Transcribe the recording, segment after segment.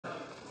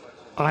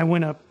I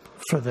went up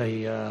for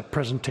the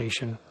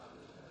presentation,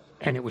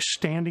 and it was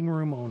standing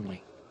room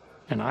only,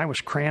 and I was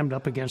crammed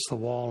up against the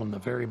wall in the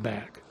very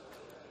back.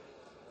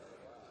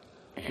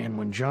 And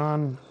when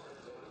John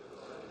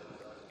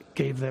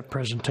gave that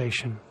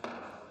presentation,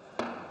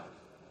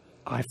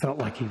 I felt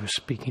like he was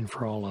speaking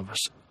for all of us.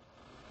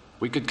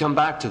 We could come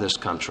back to this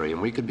country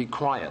and we could be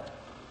quiet.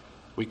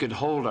 We could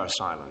hold our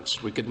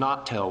silence. We could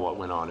not tell what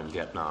went on in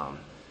Vietnam.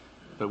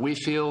 But we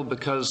feel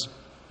because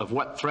of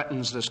what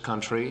threatens this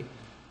country,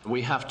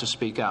 we have to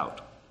speak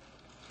out.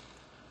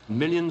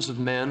 Millions of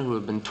men who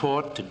have been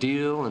taught to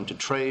deal and to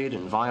trade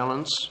in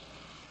violence,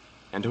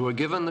 and who are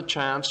given the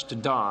chance to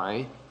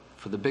die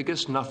for the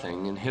biggest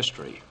nothing in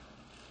history.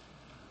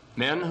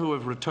 Men who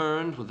have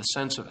returned with a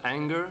sense of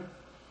anger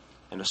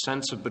and a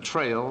sense of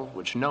betrayal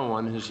which no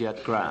one has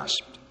yet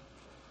grasped.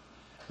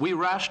 We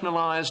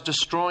rationalized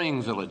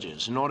destroying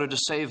villages in order to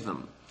save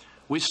them.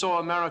 We saw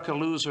America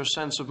lose her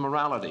sense of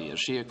morality as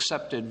she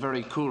accepted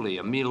very coolly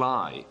a My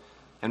Lai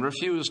and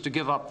refused to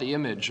give up the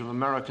image of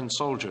American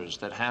soldiers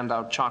that hand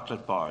out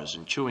chocolate bars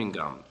and chewing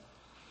gum.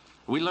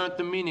 We learned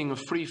the meaning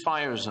of free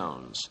fire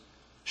zones,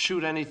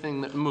 shoot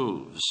anything that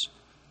moves,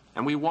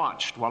 and we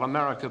watched while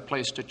America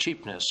placed a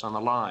cheapness on the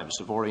lives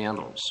of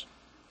Orientals.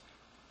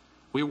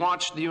 We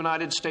watched the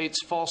United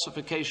States'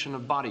 falsification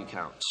of body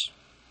counts.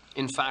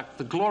 In fact,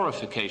 the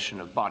glorification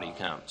of body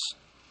counts.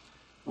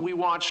 We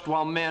watched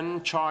while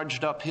men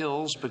charged up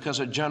hills because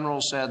a general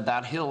said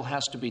that hill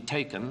has to be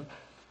taken,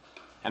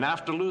 and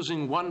after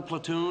losing one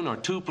platoon or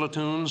two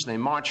platoons, they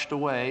marched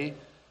away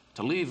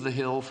to leave the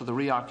hill for the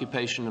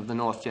reoccupation of the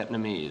North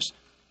Vietnamese.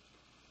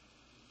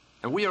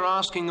 And we are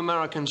asking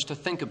Americans to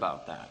think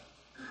about that.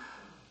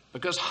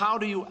 Because how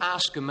do you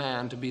ask a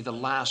man to be the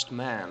last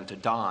man to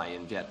die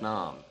in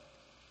Vietnam?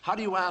 How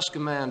do you ask a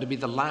man to be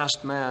the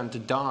last man to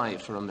die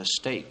for a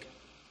mistake?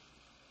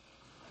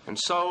 And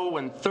so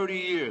when 30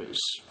 years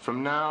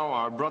from now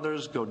our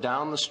brothers go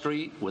down the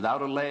street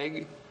without a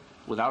leg,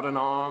 without an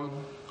arm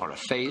or a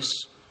face,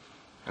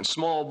 and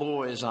small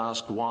boys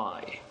ask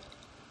why,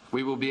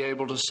 we will be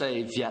able to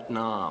say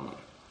Vietnam,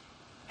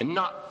 and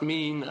not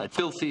mean a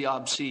filthy,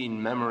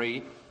 obscene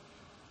memory,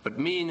 but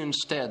mean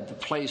instead the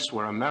place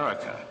where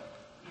America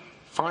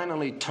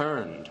finally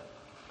turned,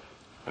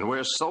 and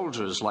where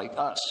soldiers like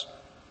us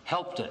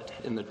helped it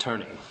in the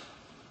turning.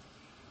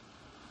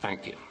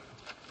 Thank you.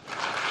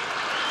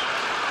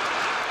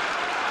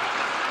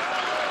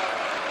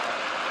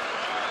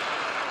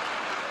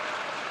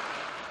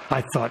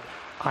 I thought,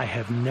 I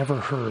have never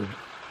heard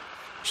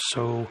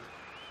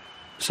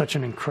such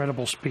an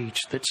incredible speech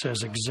that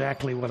says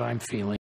exactly what I'm feeling.